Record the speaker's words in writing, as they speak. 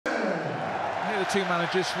the two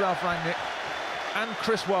managers, Ralph Rangnick and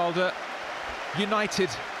Chris Wilder, united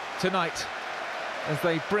tonight as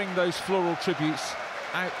they bring those floral tributes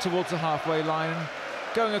out towards the halfway line. And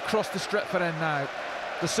going across the Stretford end now,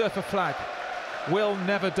 the Surfer flag will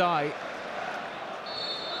never die.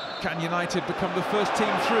 Can United become the first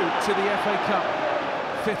team through to the FA Cup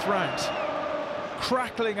 5th round?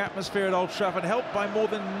 Crackling atmosphere at Old Trafford, helped by more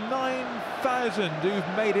than 9,000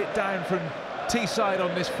 who've made it down from Teesside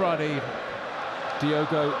on this Friday evening.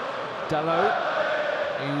 Diogo Dalot,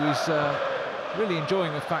 who's really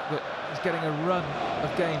enjoying the fact that he's getting a run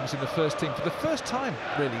of games in the first team for the first time,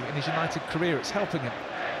 really, in his United career. It's helping him.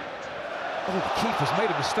 Oh, the keeper's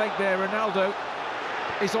made a mistake there. Ronaldo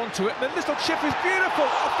is onto it, and the little chip is beautiful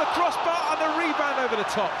off the crossbar and the rebound over the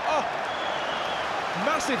top. Oh,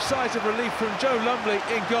 massive sighs of relief from Joe Lumley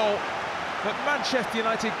in goal, but Manchester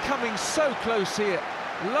United coming so close here.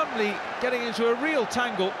 Lumley getting into a real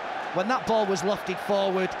tangle. When that ball was lofted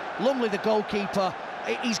forward, Lumley, the goalkeeper,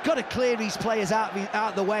 he's got to clear his players out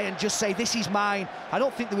of the way and just say, this is mine. I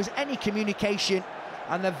don't think there was any communication,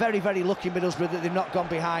 and they're very, very lucky, Middlesbrough, that they've not gone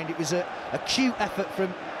behind. It was a cute effort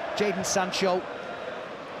from Jadon Sancho.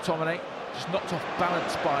 Tomine just knocked off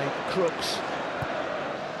balance by Crooks.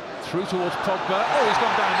 Through towards Pogba. Oh, he's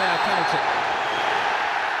gone down there, penalty.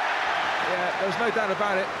 Yeah, there's no doubt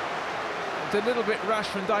about it. It's a little bit rash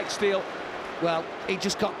from Dijksteel. Well, he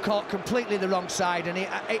just got caught completely the wrong side, and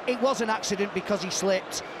it was an accident because he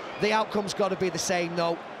slipped. The outcome's got to be the same,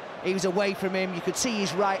 though. He was away from him. You could see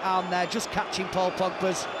his right arm there, just catching Paul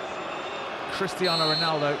Pogba's. Cristiano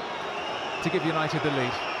Ronaldo to give United the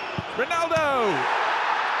lead. Ronaldo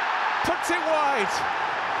puts it wide.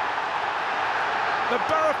 The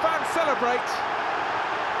Borough fans celebrate.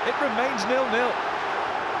 It remains 0-0.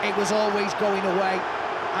 It was always going away,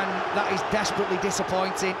 and that is desperately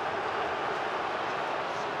disappointing.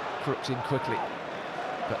 Crooks in quickly,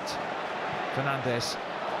 but Fernandes,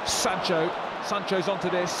 Sancho's onto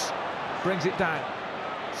this, brings it down.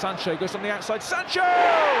 Sancho goes on the outside. Sancho!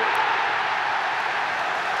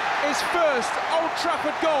 His first Old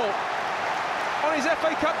Trafford goal on his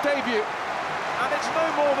FA Cup debut, and it's no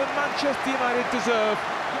more than Manchester United deserve.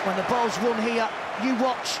 When the ball's run here, you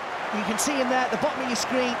watch, you can see him there at the bottom of your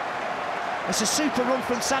screen. It's a super run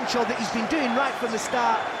from Sancho that he's been doing right from the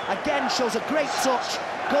start. Again, shows a great touch,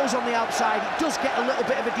 goes on the outside. It does get a little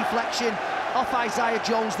bit of a deflection off Isaiah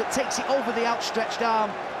Jones that takes it over the outstretched arm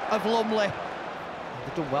of Lumley.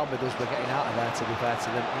 They've done well, Middlesbrough, getting out of there, to be fair to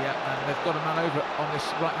them. Yeah, and they've got a man over on this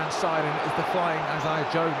right-hand side, and it is the flying Isaiah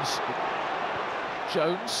Jones.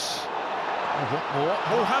 Jones. Oh, what more?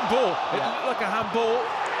 Oh, handball. It looked like a handball.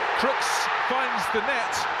 Crooks finds the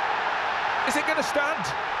net. Is it going to stand?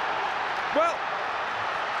 Well,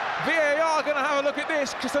 VAR are going to have a look at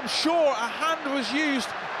this, because I'm sure a hand was used.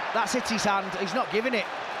 That's hit his hand. He's not giving it.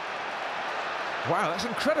 Wow, that's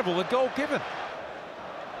incredible, the goal given.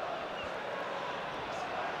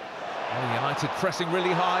 Oh, United pressing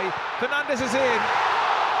really high. Fernandes is in.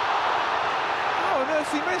 Oh, on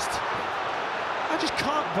earth he missed. I just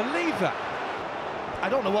can't believe that. I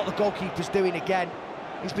don't know what the goalkeeper's doing again.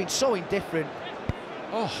 He's been so indifferent.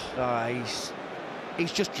 Oh,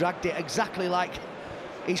 he's just dragged it exactly like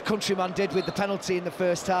his countryman did with the penalty in the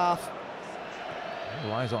first half.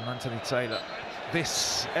 All eyes on Anthony Taylor.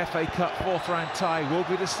 This FA Cup 4th round tie will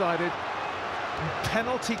be decided in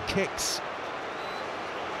penalty kicks.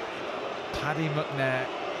 Paddy McNair,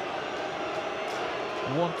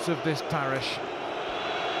 once of this parish.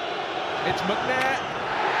 It's McNair,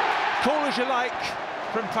 cool as you like,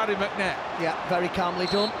 from Paddy McNair. Yeah, very calmly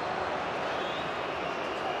done.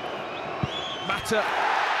 Mata,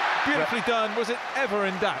 beautifully done. Was it ever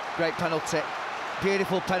in doubt? Great penalty,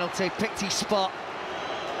 beautiful penalty, picked his spot.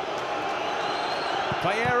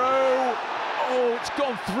 Bayero, oh, it's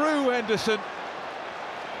gone through Henderson.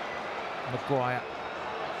 Maguire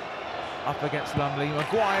up against Lumley.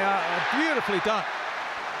 Maguire, beautifully done.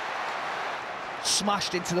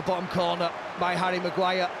 Smashed into the bottom corner by Harry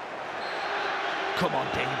Maguire. Come on,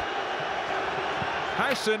 Dean.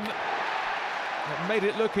 Howson made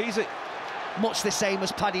it look easy. Much the same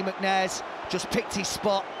as Paddy McNair's, just picked his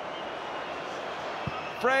spot.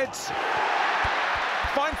 Freds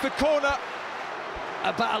finds the corner.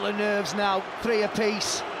 A battle of nerves now, 3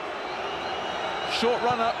 apiece. Short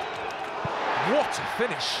run up. What a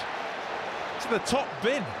finish. To the top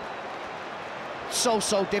bin. So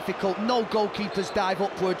difficult. No goalkeepers dive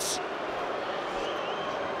upwards.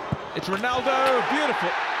 It's Ronaldo, beautiful.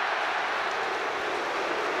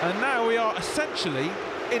 And now we are essentially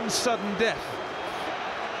in sudden death.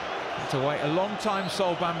 To wait a long time,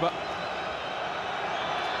 Sol Bamba.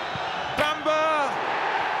 Bamba!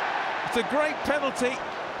 It's a great penalty.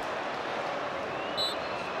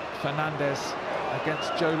 Fernandez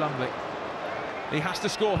against Joe Lumley. He has to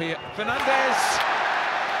score here. Fernandez!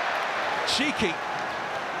 Cheeky.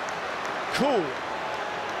 Cool.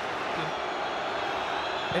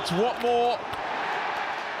 It's what more.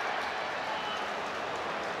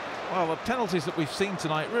 Well, the penalties that we've seen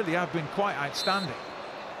tonight really have been quite outstanding.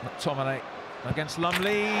 McTominay against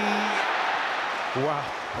Lumley. Wow.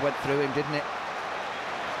 It went through him, didn't it?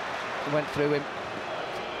 It went through him.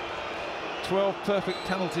 12 perfect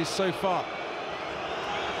penalties so far.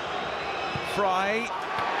 Fry.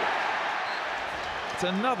 It's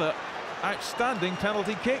another outstanding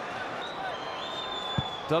penalty kick.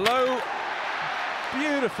 Dalot.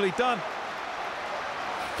 Beautifully done.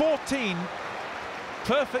 14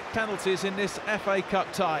 perfect penalties in this FA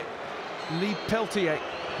Cup tie. Lee Peltier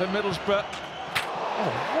for Middlesbrough.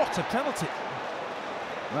 Oh, what a penalty.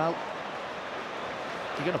 Well,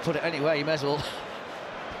 if you're going to put it anywhere, you may as well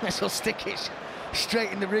stick it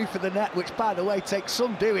straight in the roof of the net, which, by the way, takes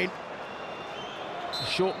some doing. It's a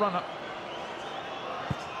short run-up.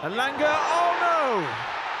 Elanga, oh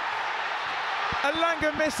no!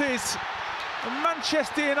 Elanga misses.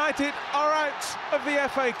 Manchester United are out of the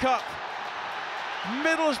FA Cup.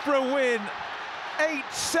 Middlesbrough win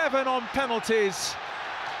 8-7 on penalties.